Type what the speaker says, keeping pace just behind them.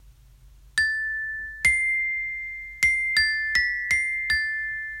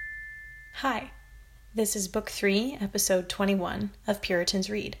Hi, this is Book 3, Episode 21 of Puritans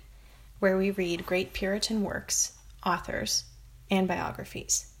Read, where we read great Puritan works, authors, and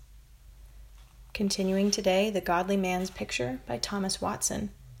biographies. Continuing today, The Godly Man's Picture by Thomas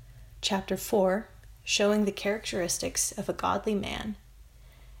Watson, Chapter 4, Showing the Characteristics of a Godly Man,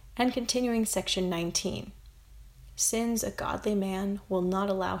 and continuing Section 19, Sins a Godly Man will not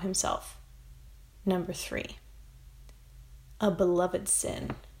allow himself. Number 3, A Beloved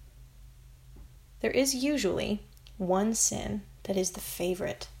Sin. There is usually one sin that is the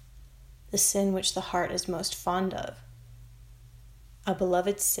favorite, the sin which the heart is most fond of. A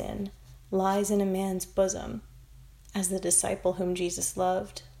beloved sin lies in a man's bosom, as the disciple whom Jesus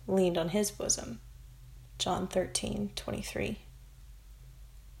loved leaned on his bosom. John 13:23.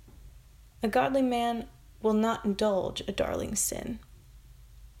 A godly man will not indulge a darling sin.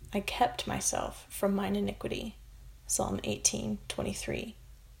 I kept myself from mine iniquity. Psalm 18:23.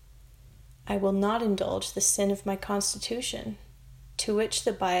 I will not indulge the sin of my constitution, to which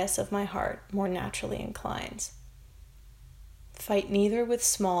the bias of my heart more naturally inclines. Fight neither with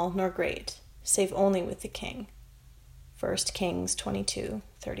small nor great, save only with the king. 1 Kings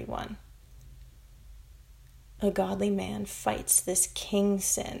 22:31. A godly man fights this king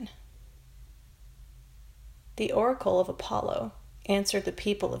sin. The oracle of Apollo answered the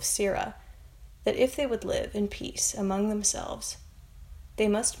people of Syra that if they would live in peace among themselves, they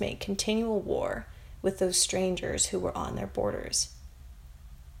must make continual war with those strangers who were on their borders.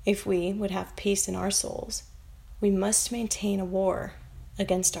 If we would have peace in our souls, we must maintain a war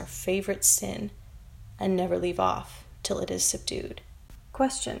against our favorite sin and never leave off till it is subdued.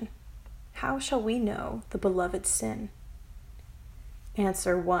 Question: how shall we know the beloved sin?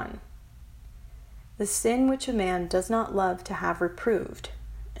 Answer 1. The sin which a man does not love to have reproved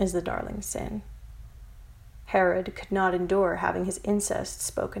is the darling sin. Herod could not endure having his incest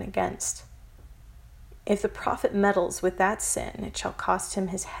spoken against. If the prophet meddles with that sin, it shall cost him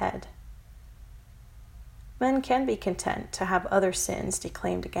his head. Men can be content to have other sins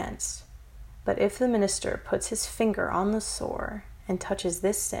declaimed against, but if the minister puts his finger on the sore and touches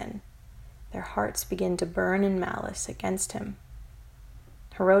this sin, their hearts begin to burn in malice against him.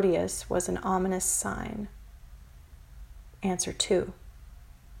 Herodias was an ominous sign. Answer 2.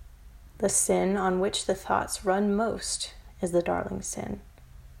 The sin on which the thoughts run most is the darling sin.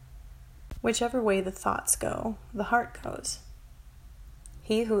 Whichever way the thoughts go, the heart goes.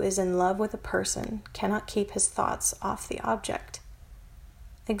 He who is in love with a person cannot keep his thoughts off the object.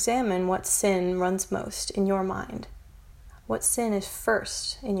 Examine what sin runs most in your mind. What sin is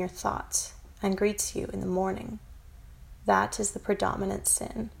first in your thoughts and greets you in the morning? That is the predominant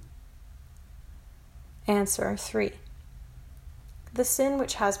sin. Answer 3. The sin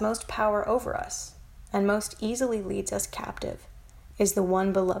which has most power over us and most easily leads us captive is the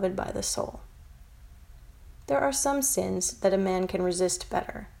one beloved by the soul. There are some sins that a man can resist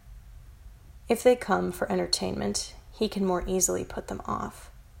better. If they come for entertainment, he can more easily put them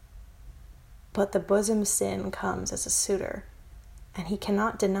off. But the bosom sin comes as a suitor, and he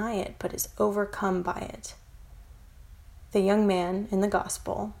cannot deny it but is overcome by it. The young man in the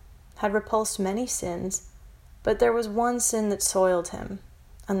gospel had repulsed many sins, but there was one sin that soiled him,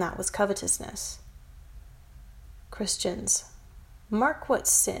 and that was covetousness. Christians, mark what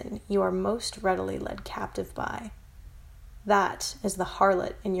sin you are most readily led captive by. That is the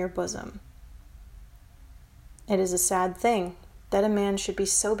harlot in your bosom. It is a sad thing that a man should be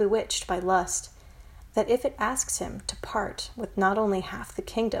so bewitched by lust that if it asks him to part with not only half the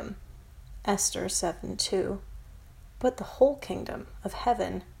kingdom, Esther 7:2, but the whole kingdom of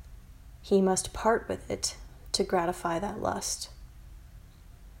heaven, he must part with it to gratify that lust.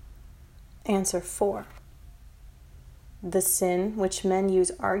 Answer 4. The sin which men use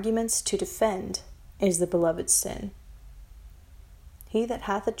arguments to defend is the beloved sin. He that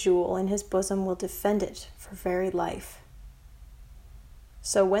hath a jewel in his bosom will defend it for very life.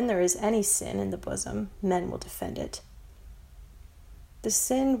 So when there is any sin in the bosom, men will defend it. The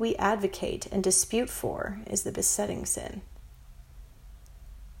sin we advocate and dispute for is the besetting sin.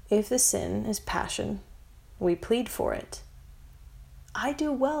 If the sin is passion, we plead for it. I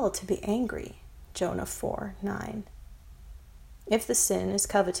do well to be angry, Jonah 4:9. If the sin is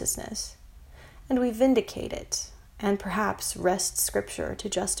covetousness, and we vindicate it, and perhaps wrest Scripture to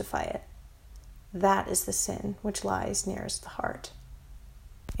justify it, that is the sin which lies nearest the heart.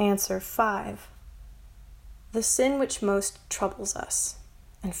 Answer 5. The sin which most troubles us,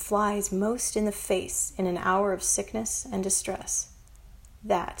 and flies most in the face in an hour of sickness and distress,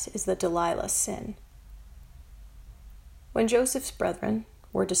 that is the Delilah sin. When Joseph's brethren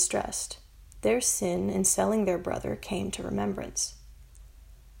were distressed, their sin in selling their brother came to remembrance.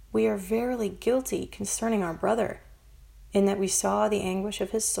 we are verily guilty concerning our brother, in that we saw the anguish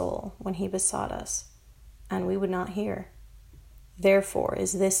of his soul when he besought us, and we would not hear. Therefore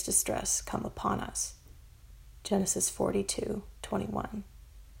is this distress come upon us. Genesis 42:21.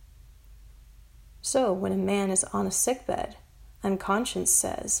 So when a man is on a sickbed, and conscience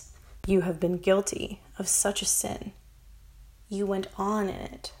says, "You have been guilty of such a sin," you went on in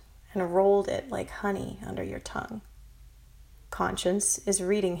it and rolled it like honey under your tongue. Conscience is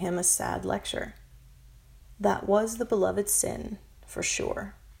reading him a sad lecture. That was the beloved sin, for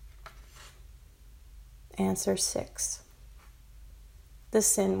sure. Answer 6. The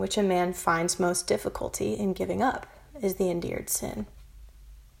sin which a man finds most difficulty in giving up is the endeared sin.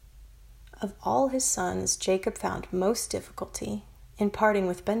 Of all his sons, Jacob found most difficulty in parting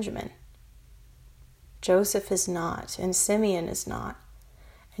with Benjamin. Joseph is not, and Simeon is not,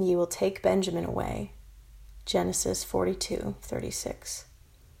 and you will take Benjamin away. Genesis 42:36.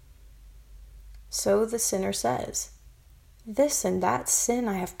 So the sinner says, "This and that sin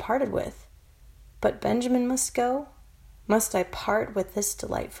I have parted with, but Benjamin must go? Must I part with this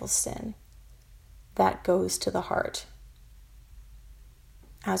delightful sin?" That goes to the heart.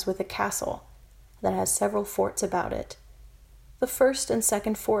 As with a castle that has several forts about it, the first and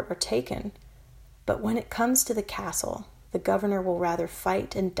second fort are taken, but when it comes to the castle, the governor will rather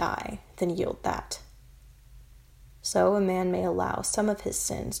fight and die than yield that. So a man may allow some of his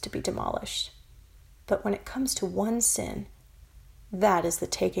sins to be demolished, but when it comes to one sin, that is the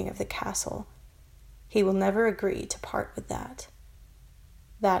taking of the castle. He will never agree to part with that.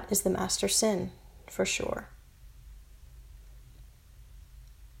 That is the master sin, for sure.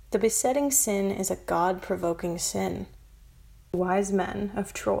 The besetting sin is a God-provoking sin. Wise men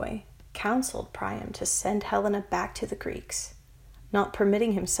of Troy counseled Priam to send Helena back to the Greeks, not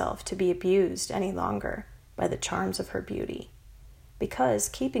permitting himself to be abused any longer by the charms of her beauty, because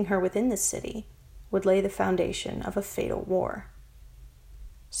keeping her within the city would lay the foundation of a fatal war.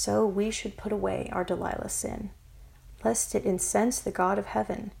 So we should put away our Delilah sin, lest it incense the God of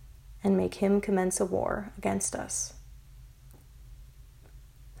heaven and make him commence a war against us.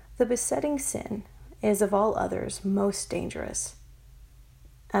 The besetting sin is of all others most dangerous.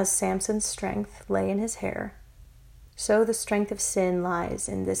 As Samson's strength lay in his hair, so the strength of sin lies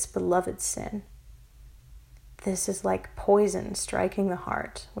in this beloved sin. This is like poison striking the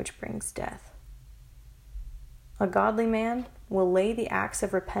heart, which brings death. A godly man will lay the axe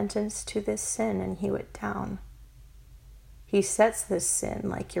of repentance to this sin and hew it down. He sets this sin,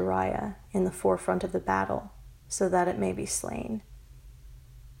 like Uriah, in the forefront of the battle, so that it may be slain.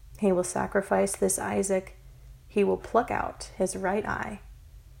 He will sacrifice this Isaac. He will pluck out his right eye,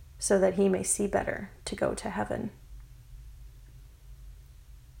 so that he may see better to go to heaven.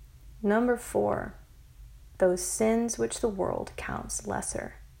 Number 4, those sins which the world counts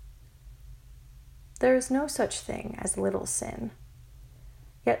lesser. There is no such thing as little sin,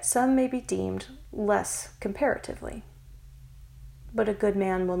 yet some may be deemed less comparatively. But a good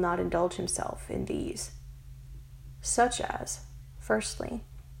man will not indulge himself in these, such as, firstly,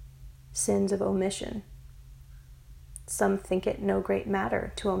 sins of omission. Some think it no great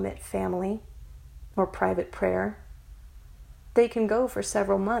matter to omit family or private prayer. They can go for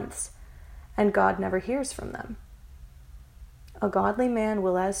several months, and God never hears from them. A godly man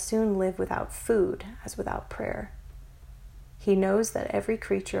will as soon live without food as without prayer. He knows that every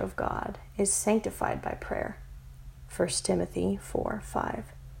creature of God is sanctified by prayer. 1 Timothy 4:5.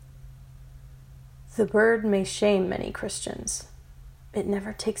 The bird may shame many Christians. It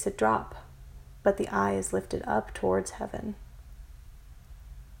never takes a drop, but the eye is lifted up towards heaven.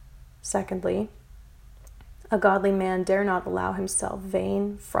 Secondly, a godly man dare not allow himself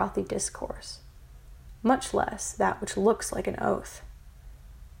vain, frothy discourse, much less that which looks like an oath.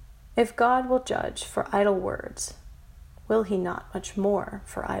 If God will judge for idle words, will he not much more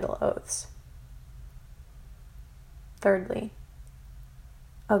for idle oaths? Thirdly,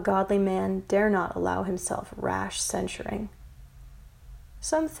 a godly man dare not allow himself rash censuring.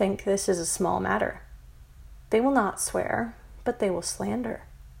 Some think this is a small matter. They will not swear, but they will slander.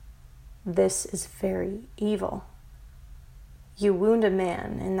 This is very evil. You wound a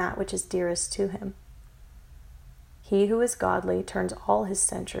man in that which is dearest to him. He who is godly turns all his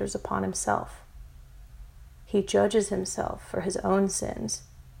censures upon himself. He judges himself for his own sins,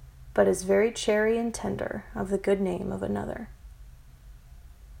 but is very chary and tender of the good name of another.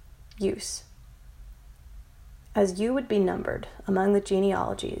 Use. As you would be numbered among the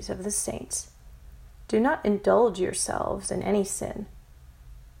genealogies of the saints, do not indulge yourselves in any sin.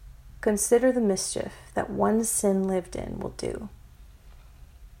 Consider the mischief that one sin lived in will do.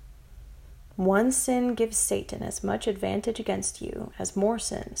 One sin gives Satan as much advantage against you as more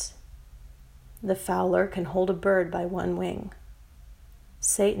sins. The fowler can hold a bird by one wing.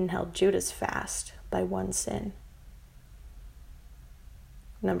 Satan held Judas fast by one sin.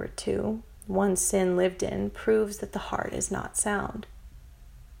 Number 2, one sin lived in proves that the heart is not sound.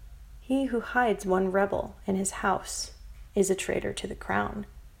 He who hides one rebel in his house is a traitor to the crown.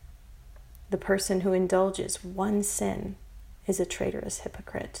 The person who indulges one sin is a traitorous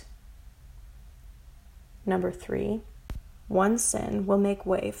hypocrite. Number 3, one sin will make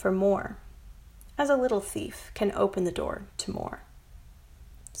way for more, as a little thief can open the door to more.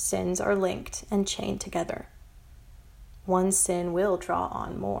 Sins are linked and chained together. One sin will draw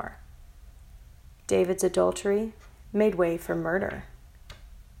on more. David's adultery made way for murder.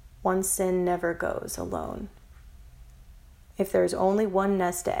 One sin never goes alone. If there is only one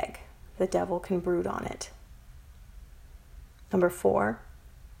nest egg, the devil can brood on it. Number 4,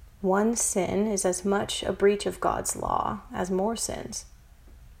 one sin is as much a breach of God's law as more sins.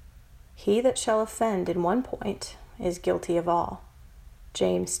 He that shall offend in one point is guilty of all.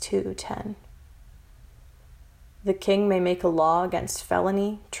 James 2:10. The king may make a law against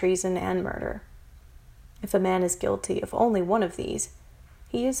felony, treason, and murder. If a man is guilty of only one of these,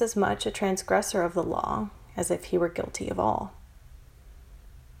 he is as much a transgressor of the law as if he were guilty of all.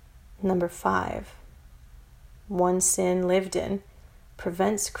 Number 5, one sin lived in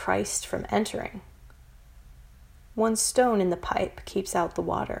prevents Christ from entering. One stone in the pipe keeps out the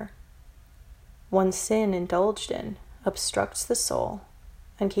water. One sin indulged in obstructs the soul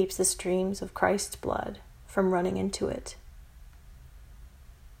and keeps the streams of Christ's blood from running into it.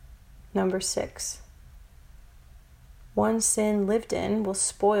 Number 6, one sin lived in will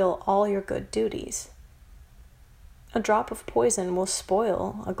spoil all your good duties. A drop of poison will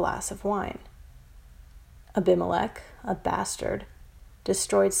spoil a glass of wine. Abimelech, a bastard,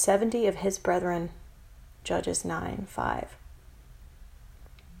 destroyed 70 of his brethren. Judges 9:5.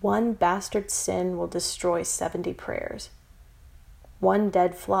 One bastard sin will destroy 70 prayers. One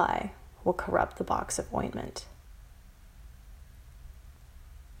dead fly will corrupt the box of ointment.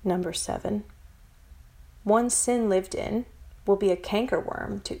 Number 7, one sin lived in will be a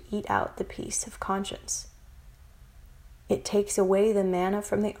cankerworm to eat out the peace of conscience. It takes away the manna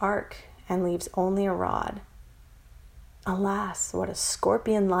from the ark and leaves only a rod. Alas, what a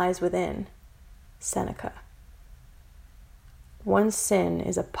scorpion lies within. Seneca. One sin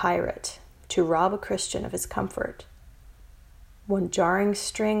is a pirate to rob a Christian of his comfort. One jarring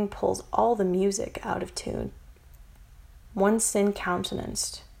string pulls all the music out of tune. One sin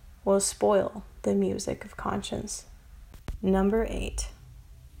countenanced will spoil the music of conscience. Number 8,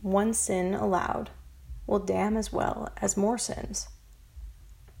 one sin allowed will damn as well as more sins.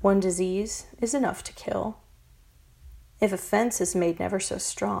 One disease is enough to kill. If a fence is made never so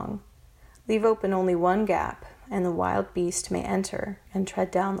strong, leave open only one gap, and the wild beast may enter and tread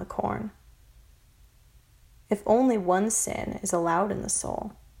down the corn. If only one sin is allowed in the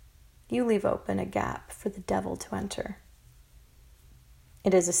soul, you leave open a gap for the devil to enter.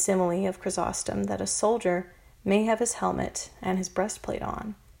 It is a simile of Chrysostom that a soldier may have his helmet and his breastplate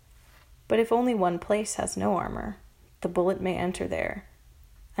on, but if only one place has no armor, the bullet may enter there,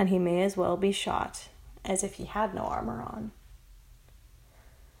 and he may as well be shot as if he had no armor on.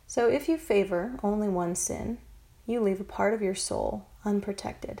 So if you favor only one sin, you leave a part of your soul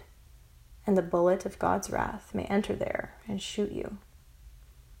unprotected, and the bullet of God's wrath may enter there and shoot you.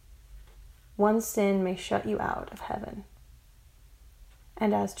 One sin may shut you out of heaven.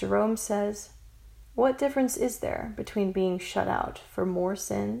 And as Jerome says, what difference is there between being shut out for more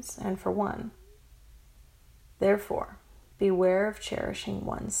sins and for one? Therefore, beware of cherishing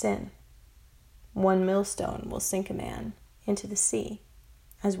one sin. One millstone will sink a man into the sea,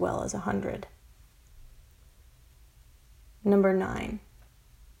 as well as 100. Number 9,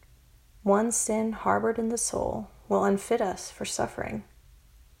 one sin harbored in the soul will unfit us for suffering.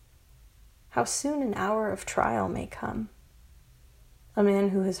 How soon an hour of trial may come. A man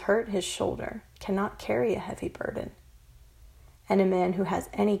who has hurt his shoulder cannot carry a heavy burden, and a man who has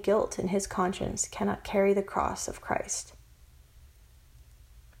any guilt in his conscience cannot carry the cross of Christ.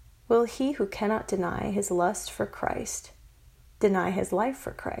 Will he who cannot deny his lust for Christ deny his life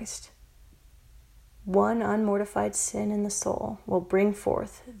for Christ? One unmortified sin in the soul will bring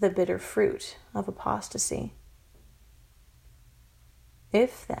forth the bitter fruit of apostasy.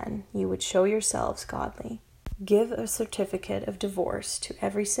 If, then, you would show yourselves godly, give a certificate of divorce to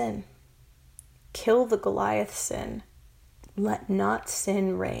every sin. Kill the Goliath sin. Let not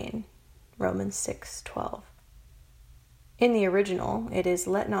sin reign. Romans 6:12. In the original, it is,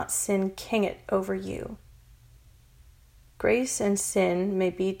 let not sin king it over you. Grace and sin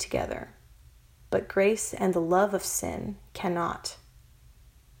may be together, but grace and the love of sin cannot.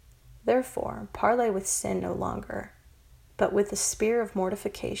 Therefore, parley with sin no longer, but with the spear of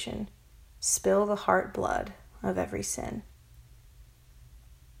mortification, spill the heart blood of every sin.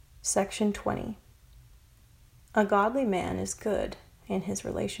 Section 20. A godly man is good in his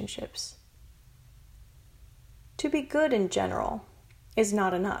relationships. To be good in general is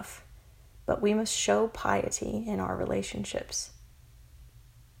not enough, but we must show piety in our relationships.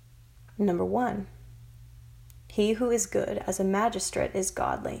 Number 1. He who is good as a magistrate is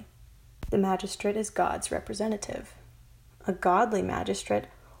godly. The magistrate is God's representative. A godly magistrate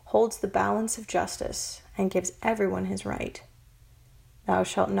holds the balance of justice and gives everyone his right. Thou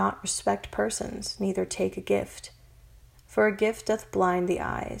shalt not respect persons, neither take a gift, for a gift doth blind the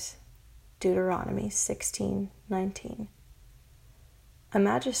eyes. Deuteronomy 16:19. A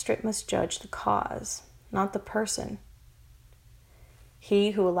magistrate must judge the cause, not the person.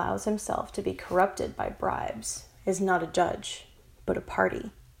 He who allows himself to be corrupted by bribes is not a judge, but a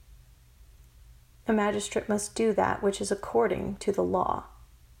party. A magistrate must do that which is according to the law.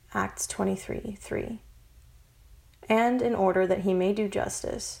 Acts 23:3. And in order that he may do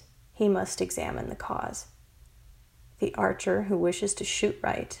justice, he must examine the cause. The archer who wishes to shoot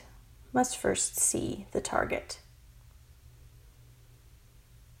right must first see the target.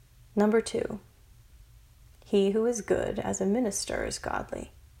 Number 2. He who is good as a minister is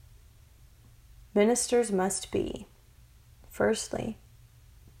godly. Ministers must be, firstly,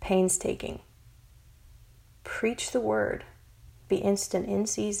 painstaking. Preach the word. Be instant in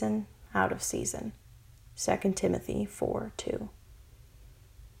season, out of season. 2 Timothy 4:2.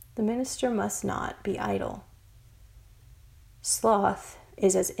 The minister must not be idle. Sloth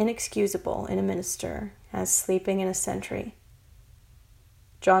is as inexcusable in a minister as sleeping in a sentry.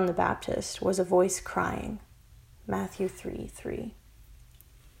 John the Baptist was a voice crying. Matthew 3:3.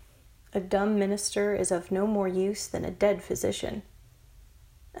 A dumb minister is of no more use than a dead physician.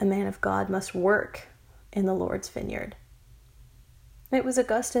 A man of God must work in the Lord's vineyard. It was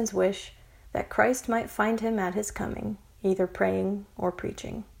Augustine's wish that Christ might find him at his coming, either praying or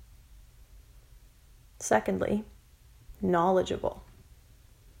preaching. Secondly, knowledgeable.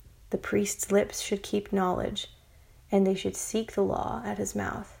 The priest's lips should keep knowledge, and they should seek the law at his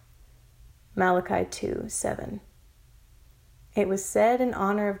mouth. Malachi 2:7. It was said in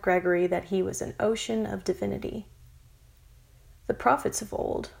honor of Gregory that he was an ocean of divinity. The prophets of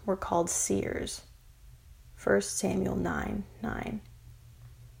old were called seers. 1 Samuel 9:9.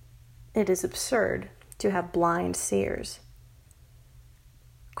 It is absurd to have blind seers.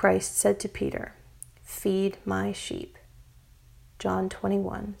 Christ said to Peter, "Feed my sheep." John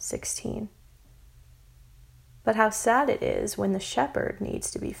 21:16. But how sad it is when the shepherd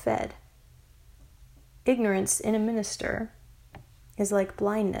needs to be fed. Ignorance in a minister is like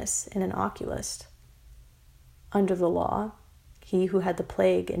blindness in an oculist. Under the law, he who had the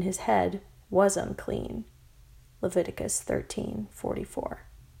plague in his head was unclean. Leviticus 13:44.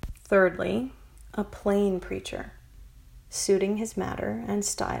 Thirdly, a plain preacher, suiting his matter and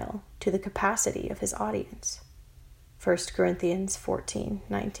style to the capacity of his audience. 1 Corinthians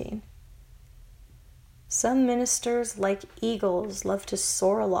 14:19. Some ministers, like eagles, love to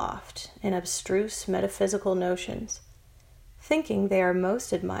soar aloft in abstruse metaphysical notions, thinking they are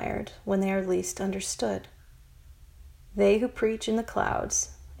most admired when they are least understood. They who preach in the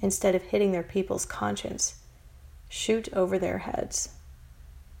clouds, instead of hitting their people's conscience, shoot over their heads.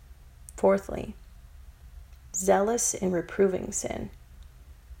 Fourthly, zealous in reproving sin.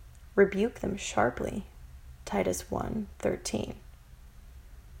 Rebuke them sharply. Titus 1:13.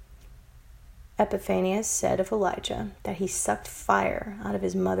 Epiphanius said of Elijah that he sucked fire out of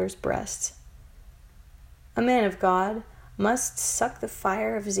his mother's breasts. A man of God must suck the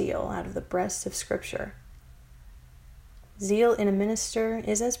fire of zeal out of the breast of Scripture. Zeal in a minister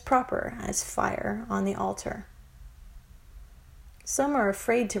is as proper as fire on the altar. Some are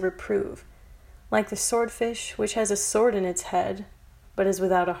afraid to reprove, like the swordfish which has a sword in its head, but is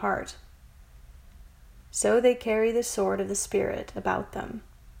without a heart. So they carry the sword of the Spirit about them,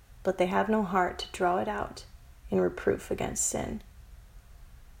 but they have no heart to draw it out in reproof against sin.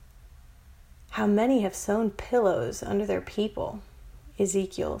 How many have sewn pillows under their people,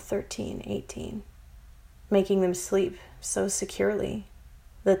 Ezekiel 13:18, making them sleep so securely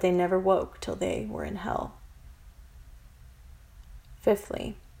that they never woke till they were in hell.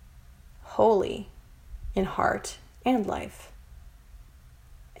 Fifthly, holy in heart and life.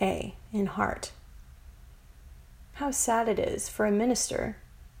 A. In heart. How sad it is for a minister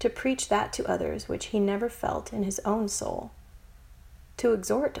to preach that to others which he never felt in his own soul, to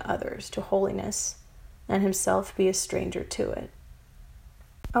exhort others to holiness and himself be a stranger to it.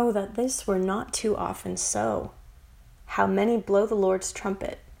 Oh, that this were not too often so! How many blow the Lord's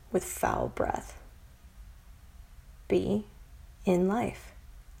trumpet with foul breath. B. In life.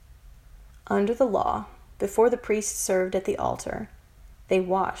 Under the law, before the priest served at the altar, they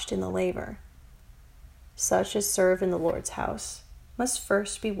washed in the laver. Such as serve in the Lord's house must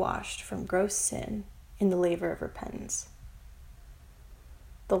first be washed from gross sin in the laver of repentance.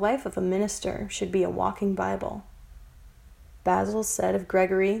 The life of a minister should be a walking Bible. Basil said of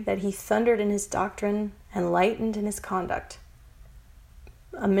Gregory that he thundered in his doctrine and lightened in his conduct.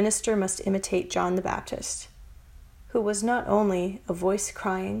 A minister must imitate John the Baptist, who was not only a voice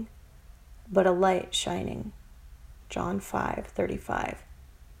crying, but a light shining. John 5:35.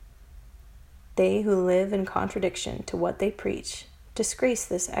 They who live in contradiction to what they preach disgrace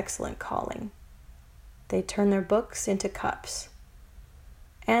this excellent calling. They turn their books into cups,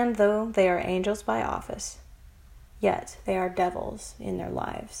 and though they are angels by office, yet they are devils in their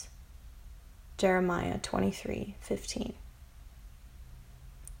lives. Jeremiah 23:15.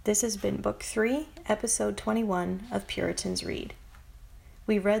 This has been Book 3, Episode 21 of Puritans Read.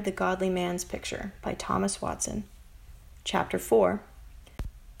 We read The Godly Man's Picture by Thomas Watson, Chapter 4,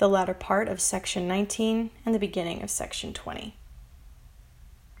 the latter part of Section 19 and the beginning of Section 20.